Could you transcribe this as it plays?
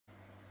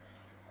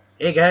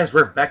Hey guys,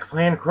 we're back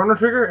playing Chrono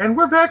Trigger, and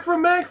we're back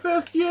from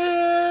MagFest,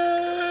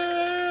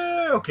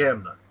 yay! Okay,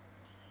 I'm done.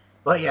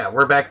 But yeah,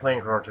 we're back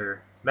playing Chrono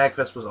Trigger.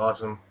 MagFest was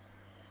awesome,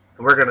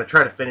 and we're gonna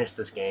try to finish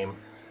this game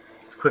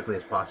as quickly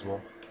as possible.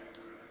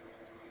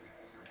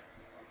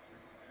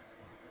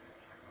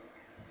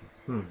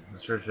 The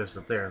church just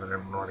up there that I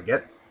don't know how to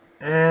get.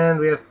 And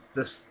we have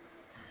this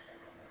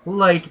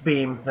light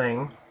beam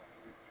thing.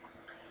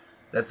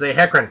 That's a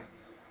Hecarim.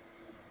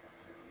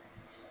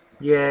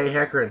 Yay,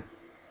 Hecarim.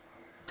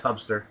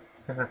 Tubster.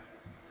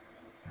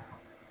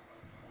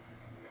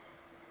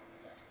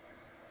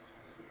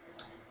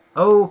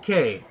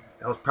 Okay,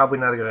 that was probably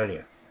not a good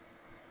idea.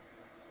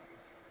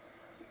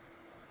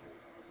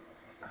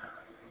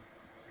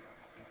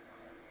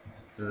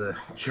 This is a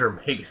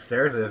cure Magus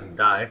there so he doesn't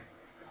die.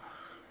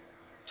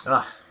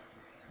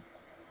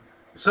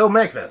 So,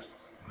 MagFest.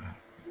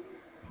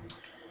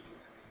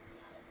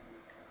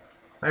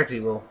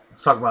 Actually,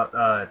 let's talk about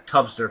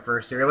Tubster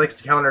first here. He likes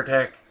to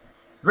counterattack.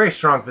 Very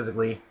strong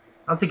physically.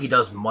 I don't think he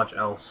does much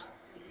else.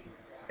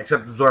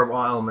 Except absorb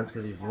all elements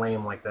because he's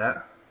lame like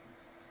that.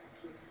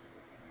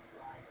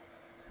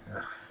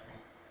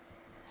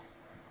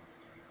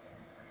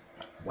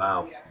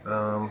 Wow.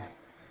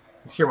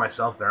 Let's cure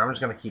myself there. I'm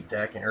just going to keep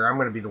attacking. Or I'm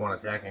going to be the one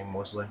attacking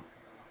mostly.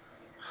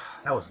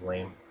 That was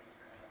lame.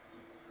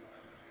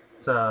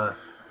 It's a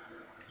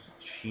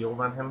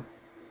shield on him.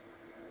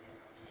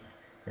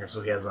 Here,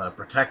 so he has a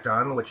Protect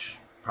on, which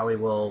probably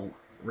will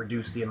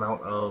reduce the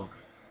amount of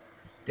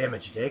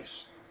damage he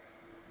takes.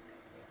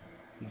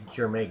 You can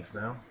cure Magus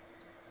now.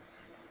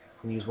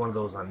 You can use one of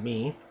those on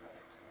me.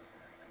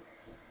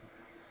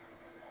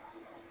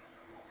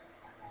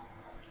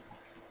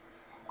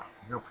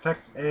 Go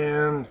Protect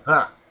and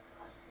I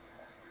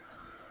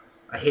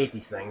hate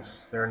these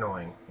things. They're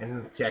annoying.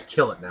 And see, I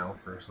kill it now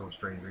for some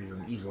strange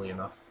reason, easily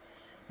enough.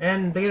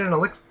 And they get an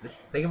elixir.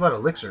 They give out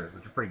elixirs,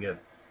 which are pretty good.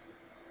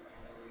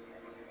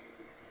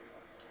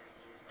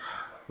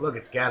 Look,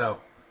 it's Gato.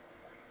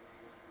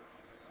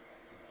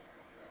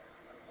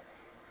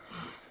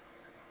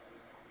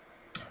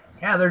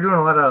 Yeah, they're doing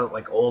a lot of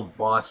like old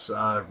boss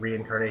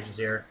reincarnations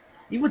here,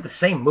 even with the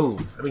same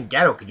moves. I mean,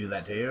 Gato could do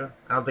that to you.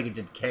 I don't think it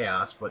did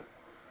Chaos, but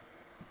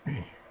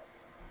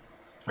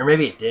or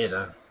maybe it did.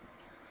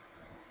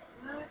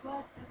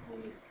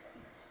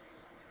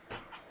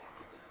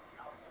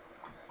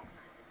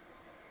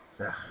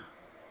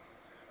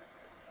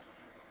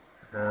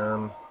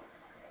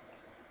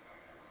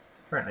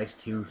 Very nice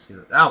too. See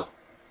that? Ow!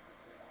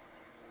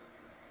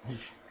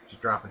 He's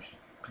dropping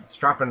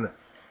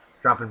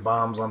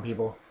bombs on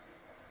people.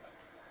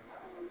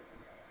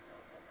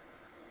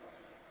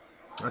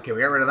 Okay,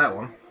 we got rid of that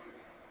one.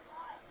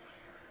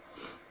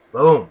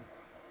 Boom!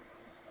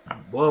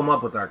 Blow him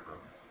up with Dark Bro.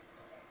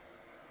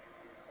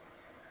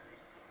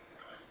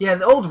 Yeah,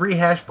 the old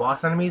rehash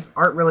boss enemies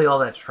aren't really all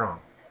that strong.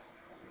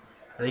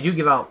 And they do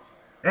give out...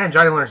 And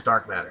Johnny learns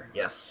Dark Matter,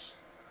 yes.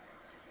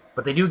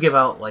 But they do give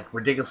out, like,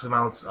 ridiculous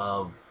amounts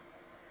of...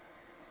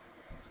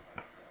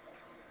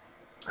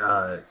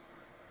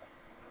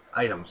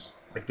 items.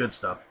 Like, good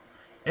stuff.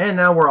 And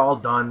now we're all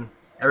done.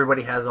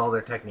 Everybody has all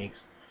their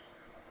techniques.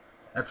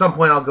 At some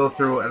point I'll go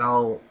through and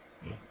I'll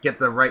get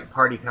the right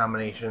party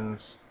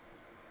combinations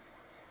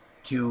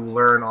to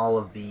learn all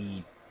of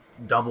the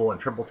double and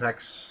triple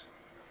techs.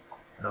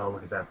 Oh,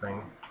 look at that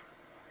thing.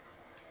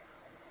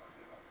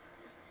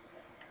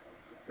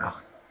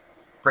 Oh,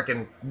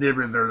 freaking...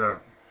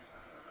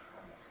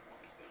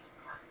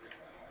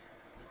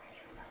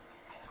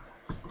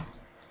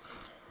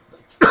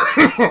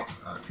 Oh,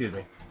 excuse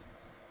me.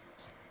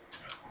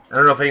 I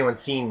don't know if anyone's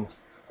seen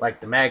like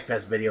the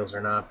MagFest videos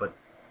or not, but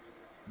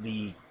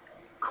the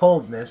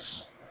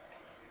coldness...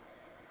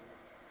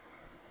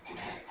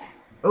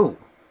 Oh,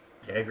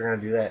 okay, if you're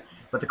gonna do that.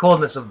 But the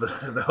coldness of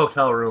the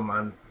hotel room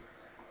on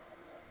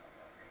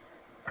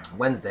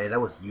Wednesday, that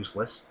was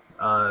useless.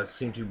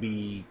 Seemed to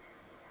be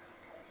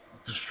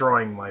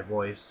destroying my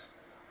voice.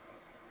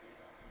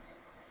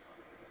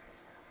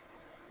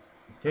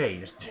 Okay, you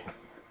just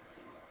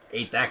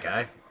ate that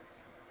guy.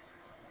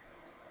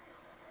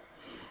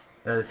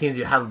 It seems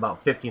you have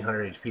about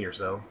 1,500 HP or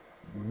so.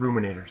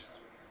 Ruminators.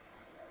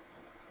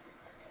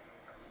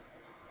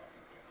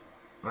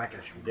 That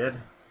guy should be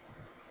dead.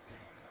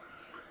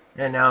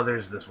 And now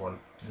there's this one.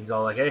 He's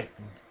all like, hey,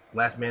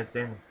 last man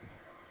standing.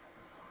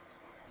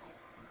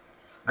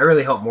 I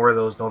really hope more of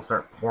those don't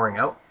start pouring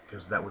out,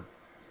 because that would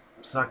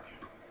suck.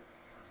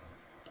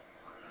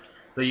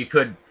 Though you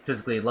could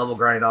physically level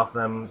grind off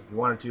them if you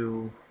wanted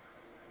to.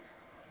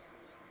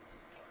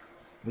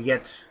 We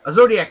get a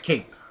Zodiac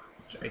Cape,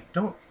 which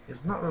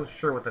is not really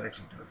sure what that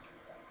actually does.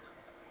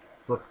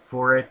 Let's look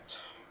for it.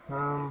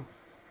 Not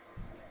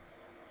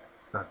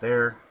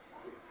there.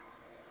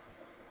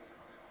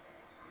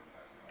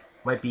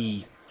 Might be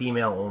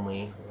female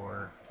only,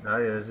 or no,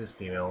 it is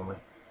female only.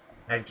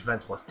 Magic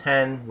defense plus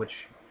 10,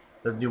 which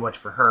doesn't do much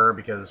for her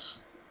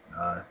because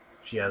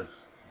she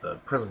has the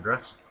prism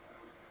dress.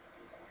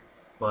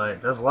 But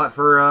it does a lot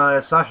for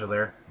Sasha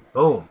there.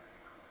 Boom.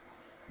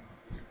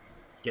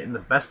 Getting the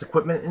best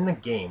equipment in the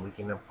game we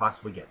can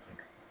possibly get to.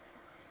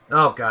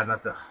 Oh god,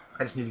 not the...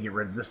 I just need to get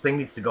rid of... This thing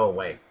needs to go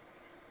away.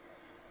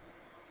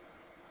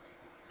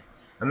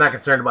 I'm not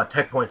concerned about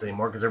tech points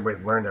anymore because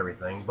everybody's learned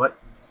everything, but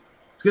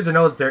it's good to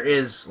know that there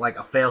is, like,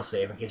 a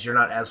failsafe in case you're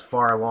not as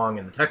far along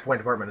in the tech point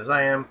department as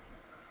I am.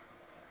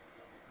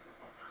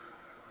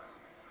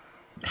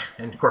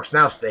 And, of course,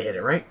 now they hit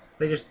it, right?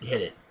 They just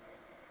hit it.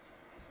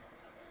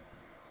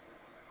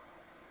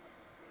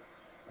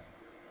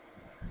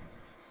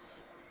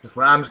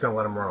 I'm just going to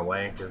let them run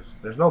away because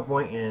there's no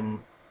point in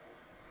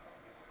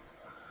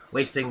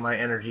wasting my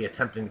energy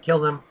attempting to kill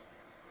them.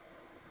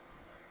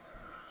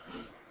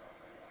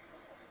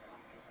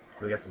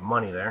 We got some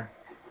money there.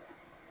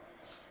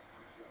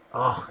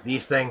 Oh,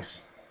 these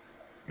things.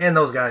 And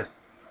those guys.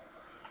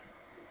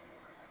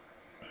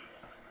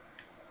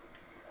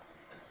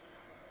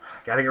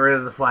 Gotta get rid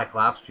of the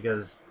Flyclops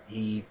because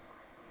he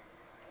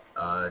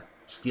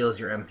steals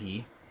your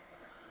MP.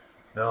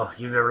 Oh,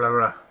 you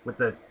never with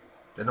the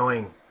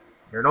annoying.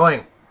 You're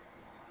annoying.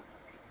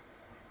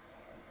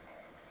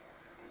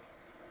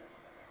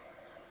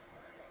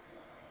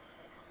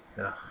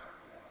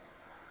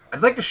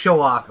 I'd like to show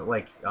off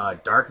like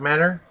dark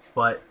matter,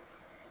 but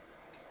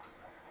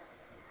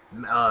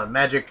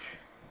magic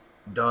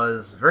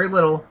does very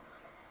little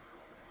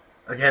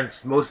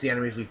against most of the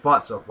enemies we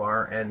fought so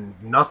far, and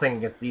nothing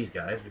against these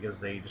guys because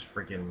they just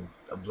freaking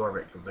absorb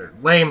it because they're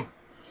lame.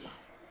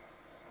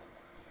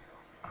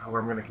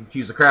 Where I'm going to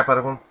confuse the crap out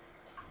of them.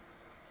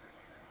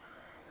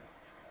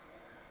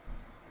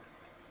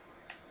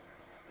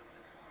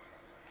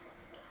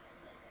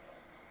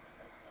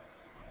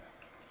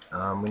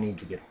 We need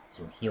to get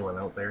some healing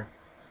out there.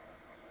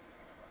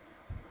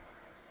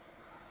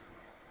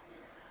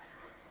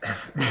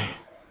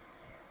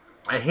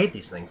 I hate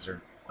these things.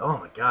 They're, oh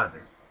my god,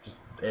 they're just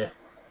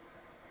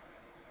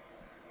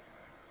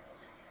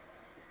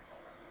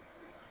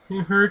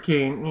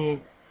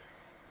Hurricane.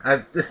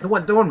 The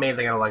one main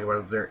thing I don't like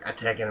about their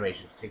attack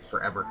animations take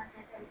forever.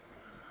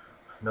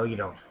 No, you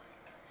don't.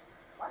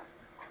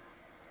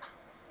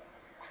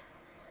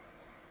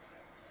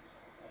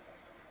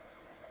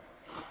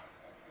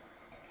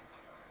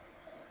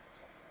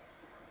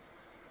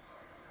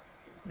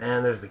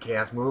 And there's the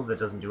chaos move that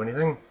doesn't do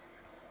anything.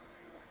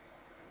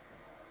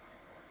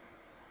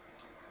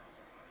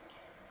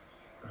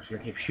 I'm just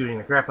gonna keep shooting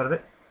the crap out of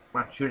it.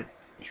 Come on, shoot it.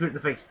 Shoot it in the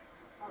face.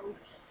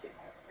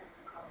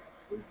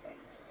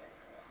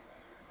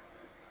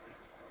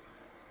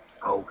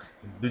 Oh,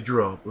 the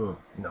drop. Oh,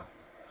 no.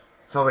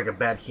 Sounds like a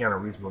bad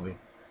Keanu Reeves movie.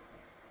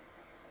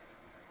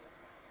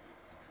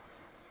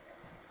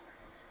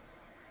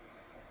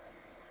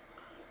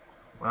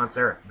 Come on,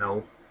 Sarah.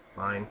 No.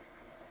 Fine.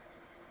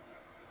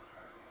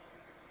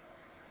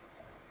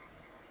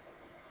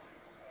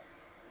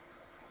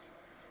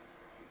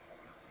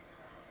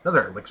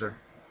 Another elixir.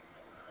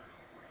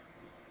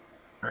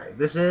 Alright,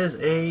 this is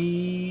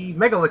a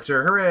Mega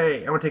Elixir. Hooray!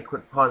 I'm going to take a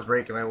quick pause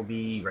break and I will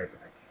be right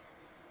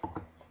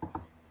back.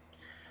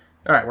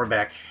 Alright, we're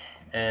back.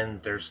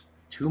 And there's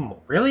two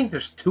more. Really?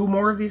 There's two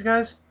more of these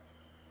guys?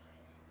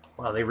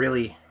 Wow, they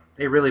really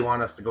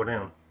want us to go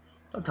down.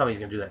 Don't tell me he's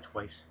going to do that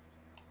twice.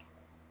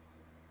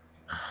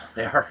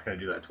 They are going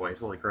to do that twice.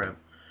 Holy crap.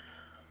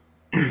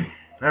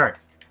 Alright.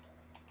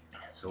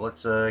 So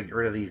let's get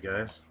rid of these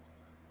guys.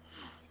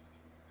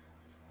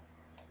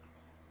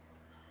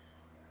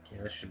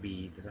 Okay, this should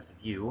be the death of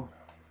you.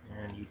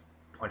 And you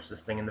punch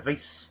this thing in the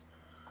face.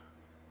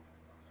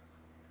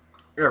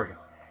 There we go.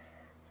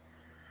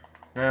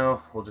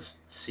 Now, we'll just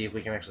see if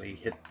we can actually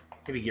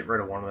maybe get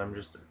rid of one of them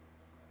just to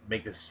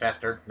make this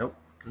faster. Nope,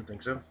 didn't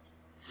think so.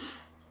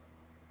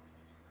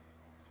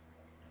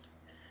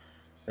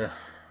 Ugh.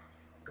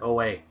 Go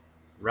away.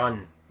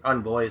 Run.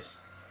 Run, boys.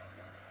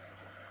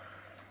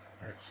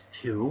 That's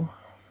two.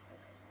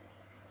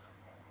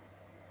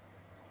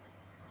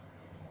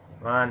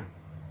 Come on.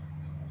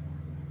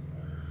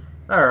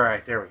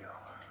 Alright, there we go.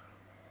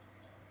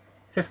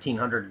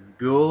 1,500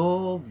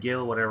 gold,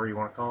 gil, whatever you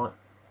want to call it.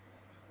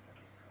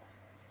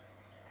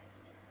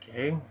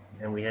 Okay,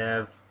 and we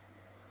have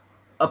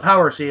a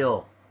power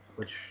seal,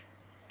 which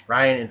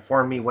Ryan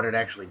informed me what it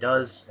actually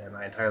does, and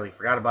I entirely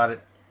forgot about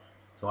it.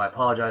 So I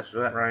apologize for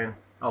that, Ryan.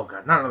 Oh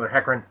god, not another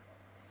Hecarim.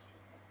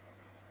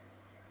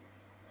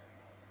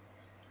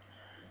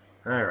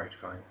 Alright,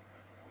 fine.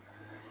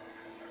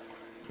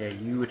 Okay,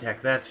 you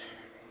attack that.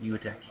 You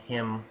attack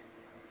him.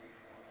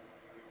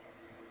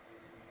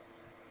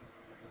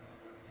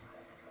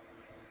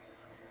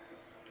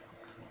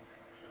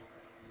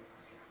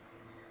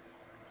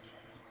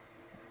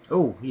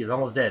 Oh, he is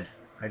almost dead.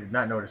 I did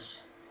not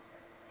notice.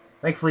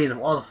 Thankfully,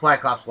 all the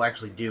Flyclops will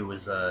actually do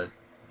is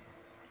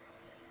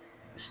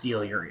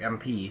steal your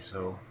MP,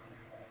 so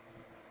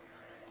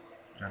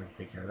trying to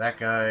take care of that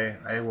guy.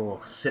 I will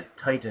sit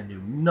tight and do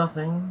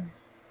nothing.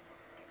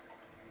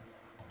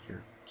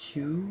 Tier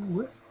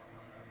 2.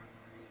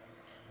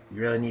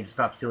 You really need to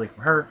stop stealing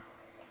from her.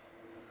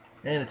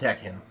 And attack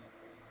him.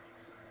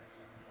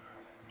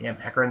 Damn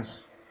Hecarims.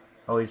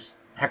 Always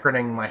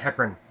Hecarining my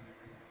Hecarim.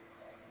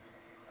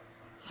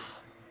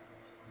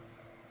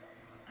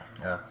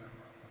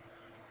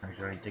 I'm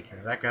trying to take care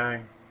of that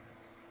guy.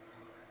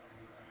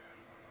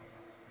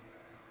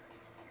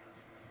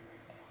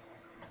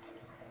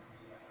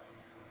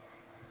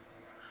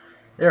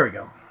 There we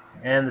go.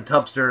 And the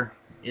Tubster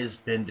has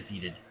been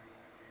defeated.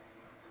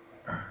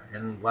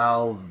 And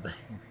while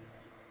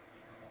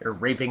they're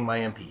raping my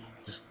MP.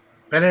 Just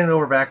bending it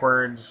over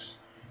backwards,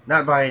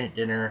 not buying it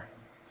dinner,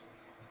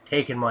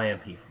 taking my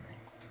MP from me.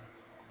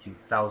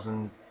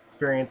 2,000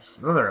 experience.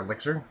 Another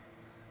elixir.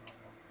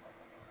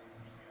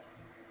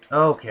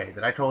 Okay,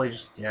 did I totally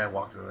just... Yeah, I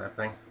walked through that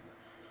thing.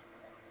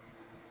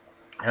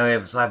 Now we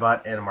have a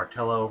Cybot and a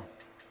Martello.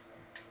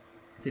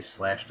 Let's see if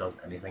Slash does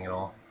anything at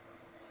all.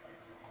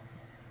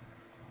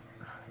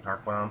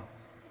 Dark Bomb.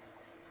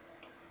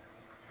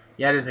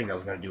 Yeah, I didn't think that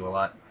was going to do a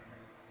lot.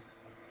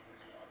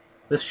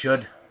 This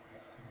should.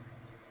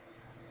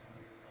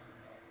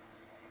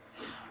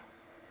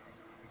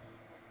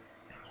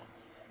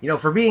 You know,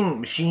 for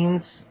being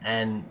machines,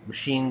 and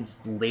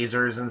machines'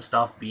 lasers and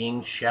stuff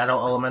being Shadow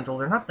Elemental,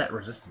 they're not that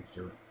resistant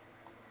to it.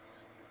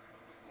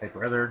 I'd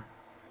rather...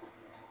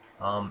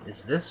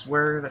 is this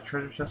where that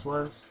treasure chest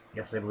was?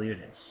 Yes, I believe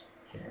it is.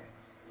 Okay.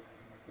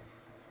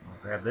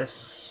 I'll grab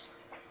this.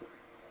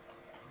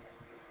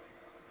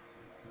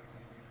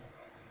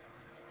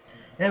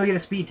 And we get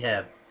a speed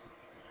tab,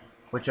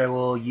 which I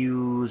will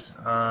use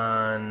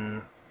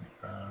on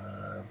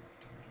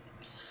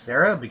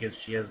Sarah, because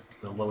she has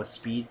the lowest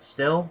speed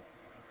still.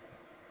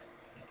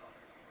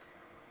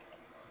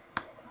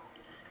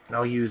 And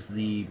I'll use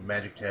the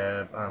magic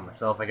tab on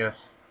myself, I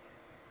guess.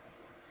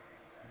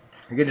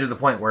 We're getting to the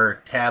point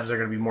where tabs are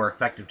going to be more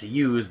effective to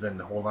use than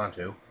to hold on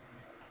to.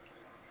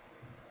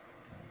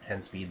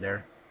 10 speed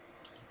there.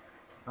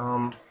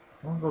 I'll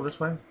go this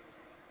way.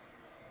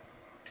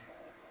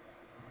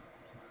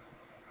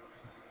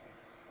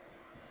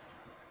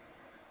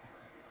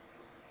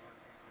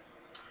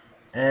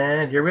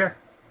 And here we are.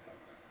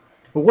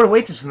 But what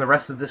awaits us in the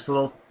rest of this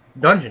little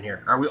dungeon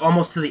here? Are we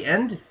almost to the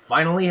end?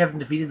 Finally having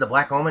defeated the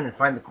Black Omen and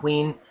find the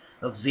Queen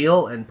of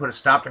Zeal and put a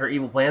stop to her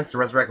evil plans to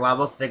resurrect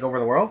Lavos to take over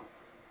the world?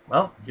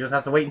 Well, you just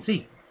have to wait and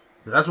see.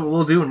 Because that's what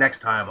we'll do next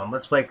time on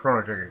Let's Play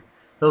Chrono Trigger.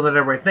 Till then,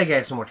 everybody, thank you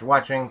guys so much for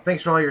watching.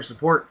 Thanks for all your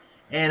support,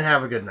 and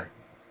have a good night.